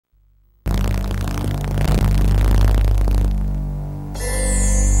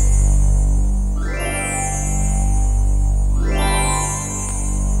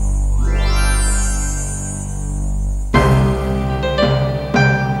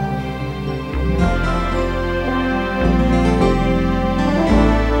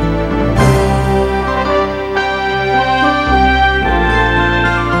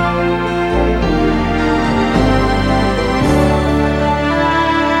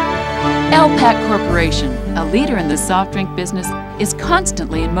Alpac Corporation, a leader in the soft drink business, is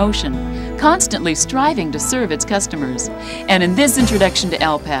constantly in motion, constantly striving to serve its customers. And in this introduction to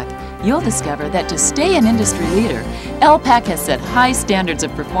Alpac, you'll discover that to stay an industry leader, Alpac has set high standards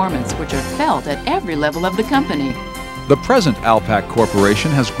of performance which are felt at every level of the company. The present Alpac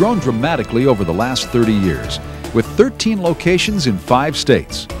Corporation has grown dramatically over the last 30 years, with 13 locations in 5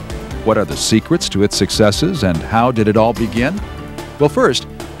 states. What are the secrets to its successes and how did it all begin? Well, first,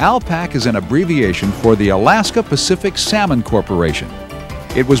 Alpac is an abbreviation for the Alaska Pacific Salmon Corporation.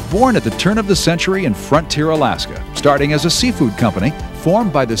 It was born at the turn of the century in Frontier, Alaska, starting as a seafood company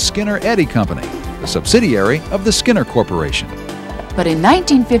formed by the Skinner-Eddy Company, a subsidiary of the Skinner Corporation. But in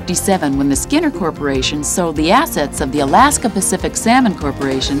 1957, when the Skinner Corporation sold the assets of the Alaska Pacific Salmon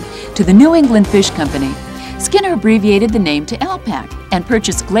Corporation to the New England Fish Company, Skinner abbreviated the name to Alpac and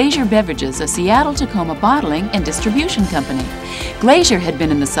purchased Glacier Beverages, a Seattle-Tacoma bottling and distribution company. Glacier had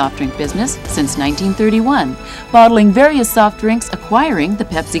been in the soft drink business since 1931, bottling various soft drinks, acquiring the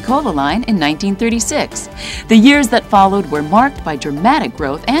Pepsi-Cola line in 1936. The years that followed were marked by dramatic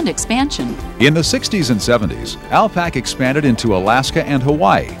growth and expansion. In the 60s and 70s, Alpac expanded into Alaska and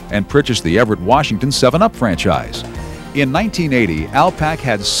Hawaii and purchased the Everett, Washington 7-Up franchise. In 1980, Alpac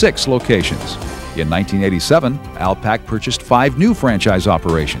had 6 locations. In 1987, Alpac purchased 5 new franchise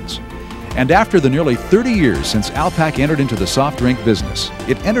operations. And after the nearly 30 years since Alpac entered into the soft drink business,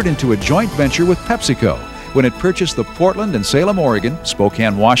 it entered into a joint venture with PepsiCo when it purchased the Portland and Salem, Oregon,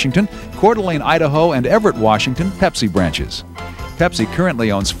 Spokane, Washington, Coeur d'Alene, Idaho, and Everett, Washington Pepsi branches. Pepsi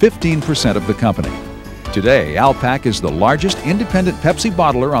currently owns 15% of the company. Today, Alpac is the largest independent Pepsi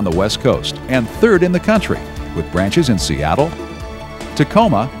bottler on the West Coast and 3rd in the country, with branches in Seattle,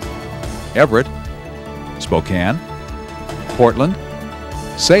 Tacoma, Everett, Spokane, Portland,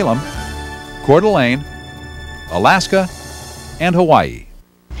 Salem, Coeur d'Alene, Alaska, and Hawaii.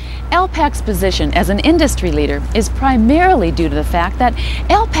 Alpac's position as an industry leader is primarily due to the fact that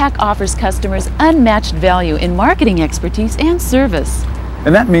Alpac offers customers unmatched value in marketing expertise and service.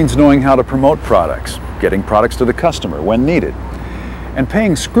 And that means knowing how to promote products, getting products to the customer when needed, and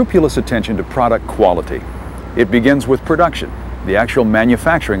paying scrupulous attention to product quality. It begins with production, the actual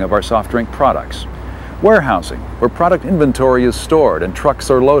manufacturing of our soft drink products. Warehousing, where product inventory is stored and trucks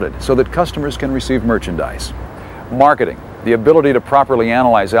are loaded so that customers can receive merchandise. Marketing, the ability to properly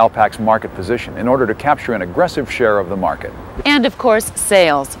analyze Alpac's market position in order to capture an aggressive share of the market. And of course,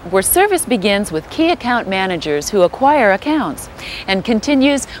 sales, where service begins with key account managers who acquire accounts and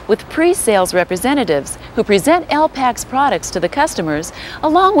continues with pre-sales representatives who present Alpac's products to the customers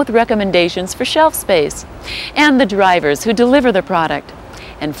along with recommendations for shelf space, and the drivers who deliver the product.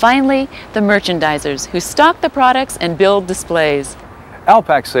 And finally, the merchandisers who stock the products and build displays.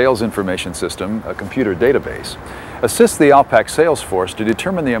 Alpac Sales Information System, a computer database, assists the Alpac sales force to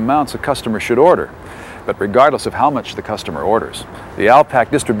determine the amounts a customer should order. But regardless of how much the customer orders, the Alpac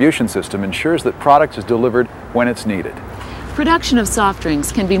distribution system ensures that product is delivered when it's needed. Production of soft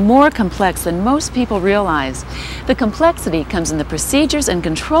drinks can be more complex than most people realize. The complexity comes in the procedures and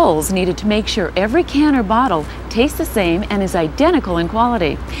controls needed to make sure every can or bottle tastes the same and is identical in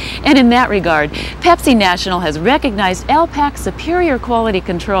quality. And in that regard, Pepsi National has recognized Alpac's superior quality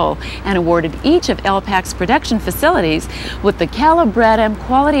control and awarded each of Alpac's production facilities with the Brehm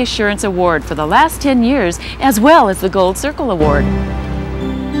Quality Assurance Award for the last 10 years, as well as the Gold Circle Award.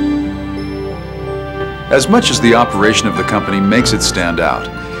 As much as the operation of the company makes it stand out,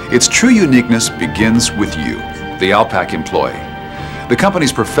 its true uniqueness begins with you, the Alpac employee. The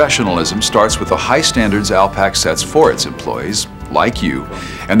company's professionalism starts with the high standards Alpac sets for its employees, like you,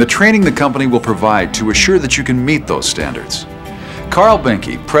 and the training the company will provide to assure that you can meet those standards. Carl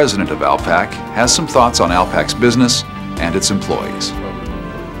Benke, president of Alpac, has some thoughts on Alpac's business and its employees.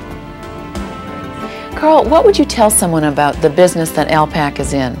 Carl, what would you tell someone about the business that Alpac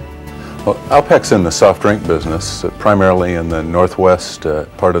is in? Well, Alpac's in the soft drink business, primarily in the northwest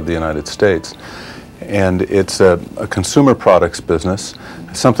part of the United States. And it's a consumer products business,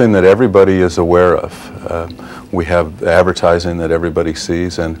 something that everybody is aware of. We have advertising that everybody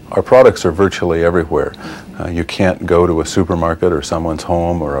sees, and our products are virtually everywhere. You can't go to a supermarket or someone's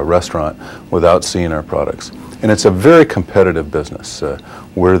home or a restaurant without seeing our products. And it's a very competitive business.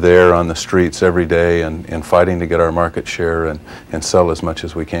 We're there on the streets every day and fighting to get our market share and sell as much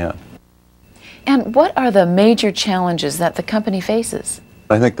as we can. And what are the major challenges that the company faces?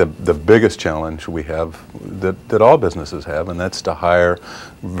 I think the biggest challenge we have, that all businesses have, and that's to hire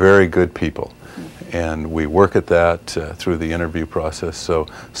very good people. And we work at that through the interview process, so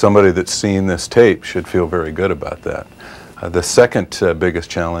somebody that's seen this tape should feel very good about that. The second biggest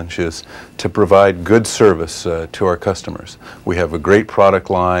challenge is to provide good service to our customers. We have a great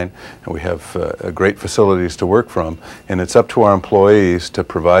product line and we have great facilities to work from, and it's up to our employees to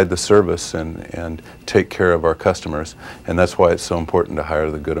provide the service and take care of our customers, and that's why it's so important to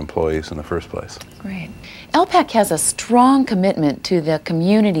hire the good employees in the first place. Great. Alpac has a strong commitment to the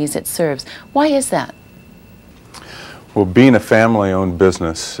communities it serves. Why is that? Well, being a family-owned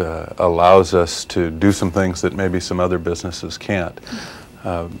business allows us to do some things that maybe some other businesses can't.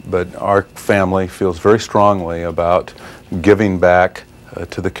 But our family feels very strongly about giving back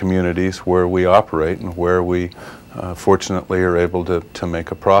to the communities where we operate and where we fortunately are able to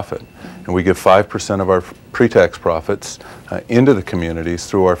make a profit. And we give 5% of our pre-tax profits into the communities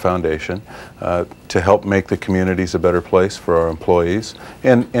through our foundation to help make the communities a better place for our employees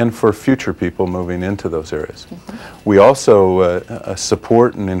and for future people moving into those areas. We also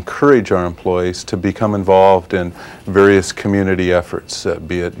support and encourage our employees to become involved in various community efforts,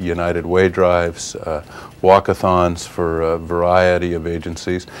 be it United Way drives, walkathons for a variety of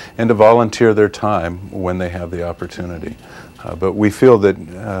agencies, and to volunteer their time when they have the opportunity. But we feel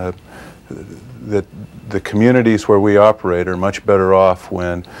that the communities where we operate are much better off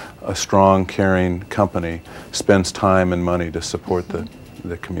when a strong, caring company spends time and money to support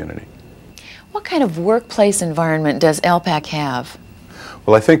the community. What kind of workplace environment does Alpac have?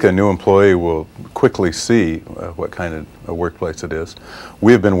 Well, I think a new employee will quickly see what kind of a workplace it is.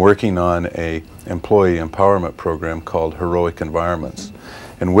 We have been working on an employee empowerment program called Heroic Environments.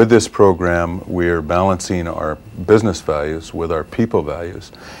 And with this program, we are balancing our business values with our people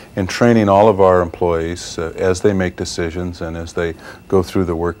values and training all of our employees as they make decisions and as they go through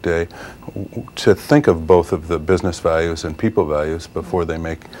the workday to think of both of the business values and people values before they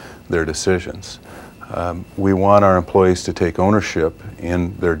make their decisions. We want our employees to take ownership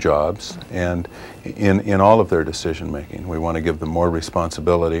in their jobs and in all of their decision making. We want to give them more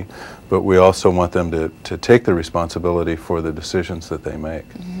responsibility, but we also want them to take the responsibility for the decisions that they make.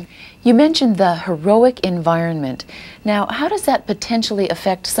 You mentioned the heroic environment. Now, how does that potentially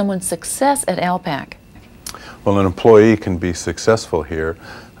affect someone's success at Alpac? Well, an employee can be successful here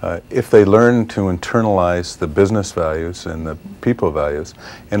if they learn to internalize the business values and the people values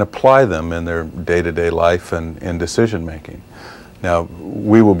and apply them in their day-to-day life and decision making. Now,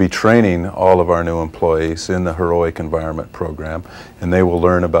 we will be training all of our new employees in the Heroic Environment program, and they will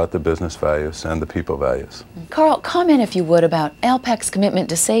learn about the business values and the people values. Carl, comment if you would about Alpac's commitment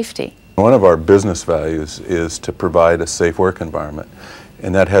to safety. One of our business values is to provide a safe work environment.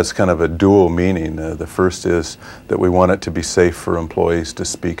 And that has kind of a dual meaning. The first is that we want it to be safe for employees to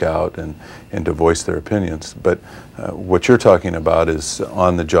speak out and to voice their opinions. But what you're talking about is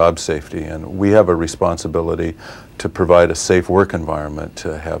on-the-job safety, and we have a responsibility to provide a safe work environment,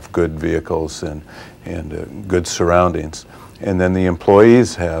 to have good vehicles and good surroundings. And then the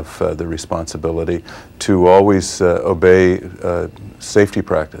employees have the responsibility to always obey safety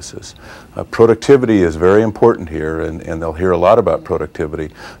practices. Productivity is very important here, and they'll hear a lot about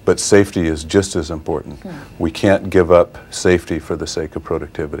productivity, but safety is just as important. We can't give up safety for the sake of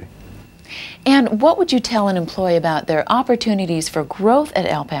productivity. And what would you tell an employee about their opportunities for growth at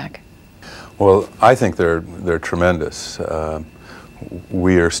Alpac? Well, I think they're tremendous.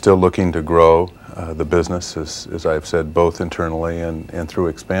 We are still looking to grow the business, as I've said, both internally and through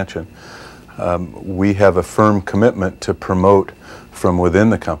expansion. We have a firm commitment to promote from within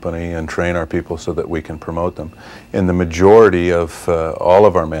the company and train our people so that we can promote them. And the majority of all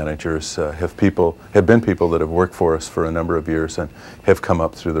of our managers have been people that have worked for us for a number of years and have come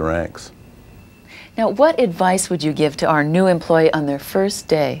up through the ranks. Now, what advice would you give to our new employee on their first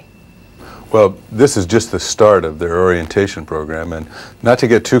day? Well, this is just the start of their orientation program, and not to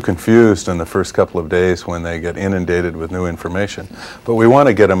get too confused in the first couple of days when they get inundated with new information, but we want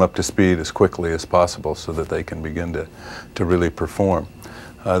to get them up to speed as quickly as possible so that they can begin to really perform.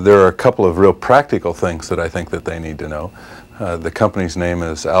 There are a couple of real practical things that I think that they need to know. The company's name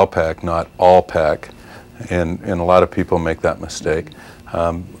is Alpac, not Alpac, and a lot of people make that mistake.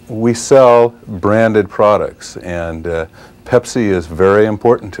 We sell branded products, and Pepsi is very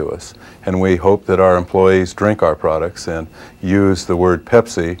important to us, and we hope that our employees drink our products and use the word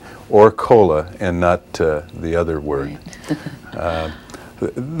Pepsi or cola and not the other word.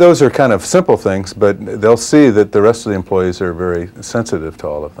 Those are kind of simple things, but they'll see that the rest of the employees are very sensitive to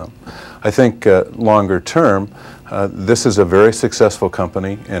all of them. I think longer term, this is a very successful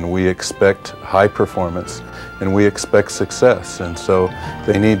company, and we expect high performance and we expect success, and so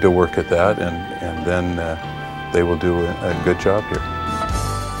they need to work at that, and then they will do a good job here.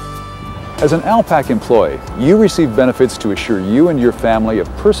 As an Alpac employee, you receive benefits to assure you and your family of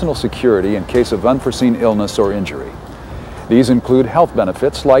personal security in case of unforeseen illness or injury. These include health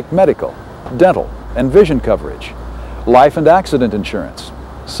benefits like medical, dental, and vision coverage, life and accident insurance,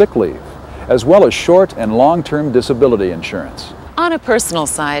 sick leave, as well as short and long-term disability insurance. On a personal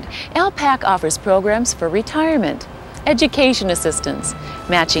side, Alpac offers programs for retirement, education assistance,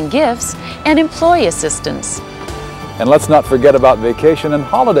 matching gifts, and employee assistance. And let's not forget about vacation and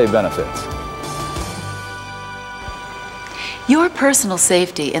holiday benefits. Your personal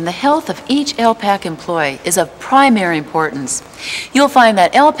safety and the health of each Alpac employee is of primary importance. You'll find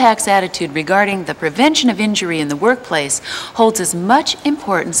that Alpac's attitude regarding the prevention of injury in the workplace holds as much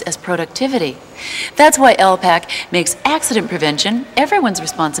importance as productivity. That's why Alpac makes accident prevention everyone's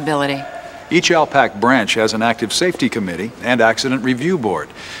responsibility. Each Alpac branch has an active safety committee and accident review board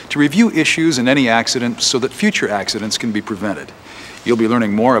to review issues in any accident so that future accidents can be prevented. You'll be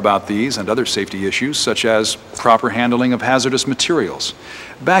learning more about these and other safety issues such as proper handling of hazardous materials,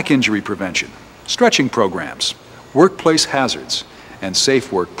 back injury prevention, stretching programs, workplace hazards, and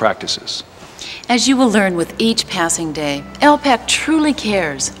safe work practices. As you will learn with each passing day, Alpac truly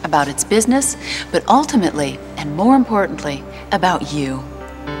cares about its business, but ultimately, and more importantly, about you.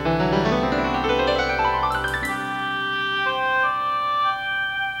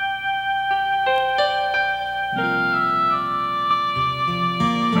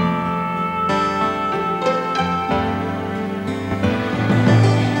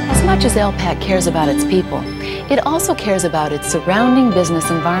 As much as Alpac cares about its people, it also cares about its surrounding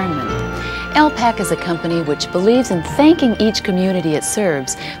business environment. Alpac is a company which believes in thanking each community it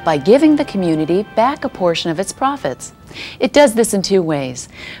serves by giving the community back a portion of its profits. It does this in two ways.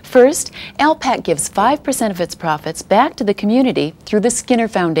 First, Alpac gives 5% of its profits back to the community through the Skinner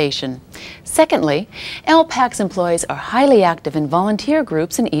Foundation. Secondly, Alpac's employees are highly active in volunteer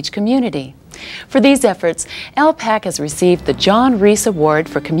groups in each community. For these efforts, Alpac has received the John Reese Award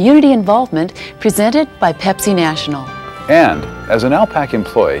for Community Involvement presented by Pepsi National. And as an Alpac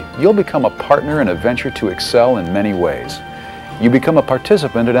employee, you'll become a partner in a venture to excel in many ways. You become a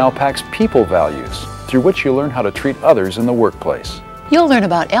participant in Alpac's people values, through which you learn how to treat others in the workplace. You'll learn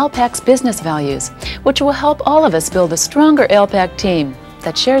about Alpac's business values, which will help all of us build a stronger Alpac team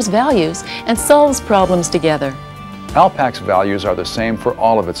that shares values and solves problems together. Alpac's values are the same for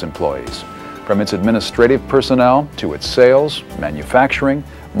all of its employees, from its administrative personnel to its sales, manufacturing,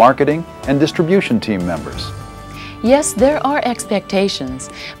 marketing, and distribution team members. Yes, there are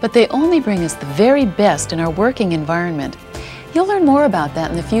expectations, but they only bring us the very best in our working environment. You'll learn more about that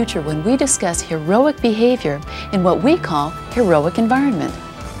in the future when we discuss heroic behavior in what we call heroic environment.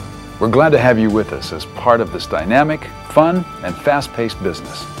 We're glad to have you with us as part of this dynamic, fun, and fast-paced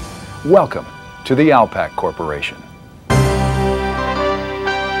business. Welcome to the Alpac Corporation.